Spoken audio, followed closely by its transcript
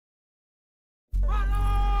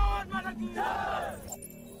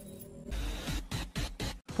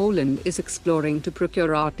Poland is exploring to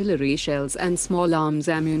procure artillery shells and small arms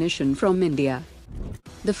ammunition from India.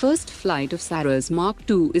 The first flight of Saras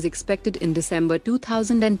Mark2 is expected in December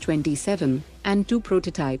 2027, and 2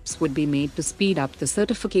 prototypes would be made to speed up the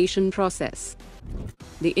certification process.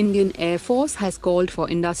 The Indian Air Force has called for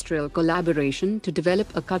industrial collaboration to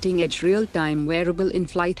develop a cutting-edge real-time wearable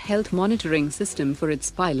in-flight health monitoring system for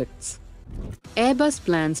its pilots. Airbus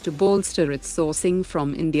plans to bolster its sourcing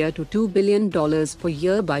from India to $2 billion per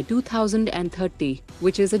year by 2030,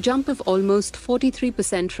 which is a jump of almost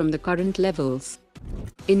 43% from the current levels.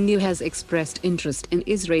 India has expressed interest in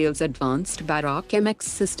Israel's advanced Barak-MX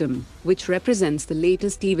system, which represents the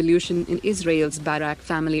latest evolution in Israel's Barak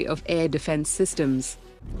family of air defense systems.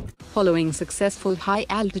 Following successful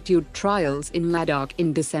high-altitude trials in Ladakh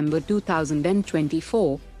in December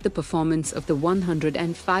 2024, the performance of the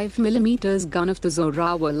 105mm gun of the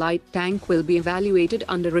Zorawar light tank will be evaluated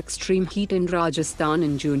under extreme heat in Rajasthan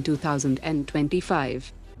in June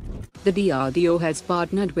 2025. The DRDO has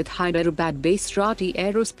partnered with Hyderabad-based Rathi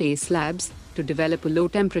Aerospace Labs to develop a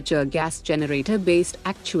low-temperature gas generator-based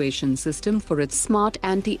actuation system for its smart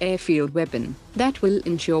anti-airfield weapon that will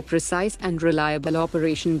ensure precise and reliable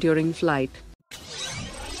operation during flight.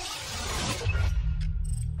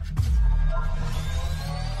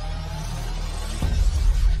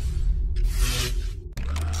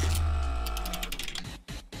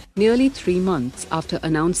 Nearly 3 months after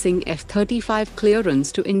announcing F35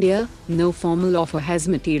 clearance to India, no formal offer has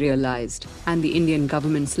materialized, and the Indian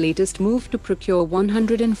government's latest move to procure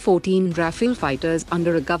 114 Rafale fighters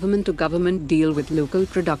under a government-to-government deal with local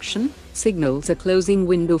production signals a closing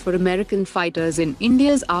window for American fighters in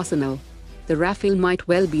India's arsenal. The Rafale might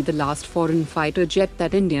well be the last foreign fighter jet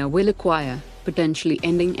that India will acquire, potentially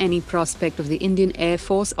ending any prospect of the Indian Air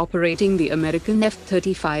Force operating the American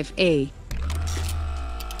F-35A.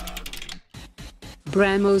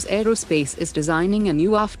 Brahmos Aerospace is designing a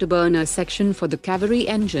new afterburner section for the Kaveri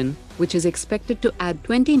engine, which is expected to add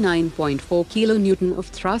 29.4 kN of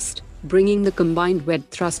thrust, bringing the combined wet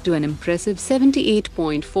thrust to an impressive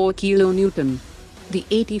 78.4 kN. The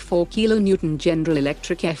 84 kN General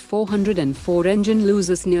Electric F404 engine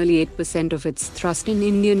loses nearly 8% of its thrust in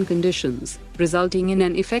Indian conditions, resulting in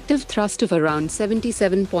an effective thrust of around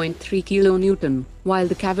 77.3 kN, while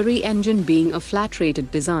the Kaveri engine, being a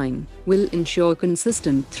flat-rated design, will ensure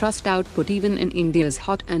consistent thrust output even in India's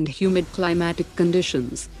hot and humid climatic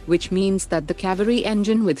conditions, which means that the Kaveri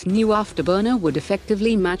engine with new afterburner would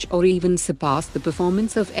effectively match or even surpass the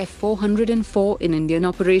performance of F404 in Indian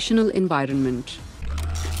operational environment.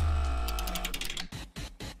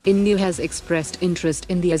 India has expressed interest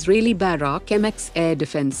in the Israeli Barak-MX air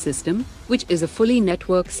defense system, which is a fully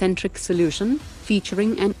network-centric solution,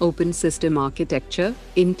 featuring an open system architecture,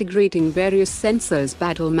 integrating various sensors,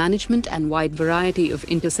 battle management and wide variety of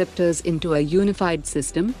interceptors into a unified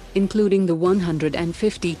system, including the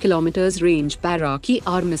 150 km range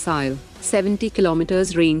Barak-ER missile, 70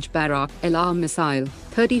 km range Barak-LR missile,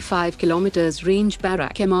 35 km range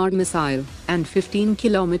Barak-MR missile, and 15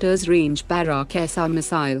 km range Barak-SAAW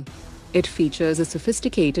missile. It features a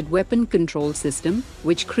sophisticated weapon control system,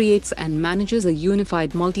 which creates and manages a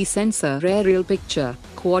unified multi-sensor aerial picture,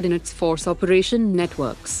 coordinates force operation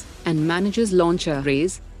networks, and manages launch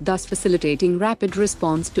arrays, thus facilitating rapid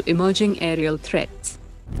response to emerging aerial threats.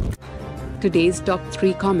 Today's top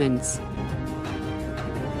 3 comments.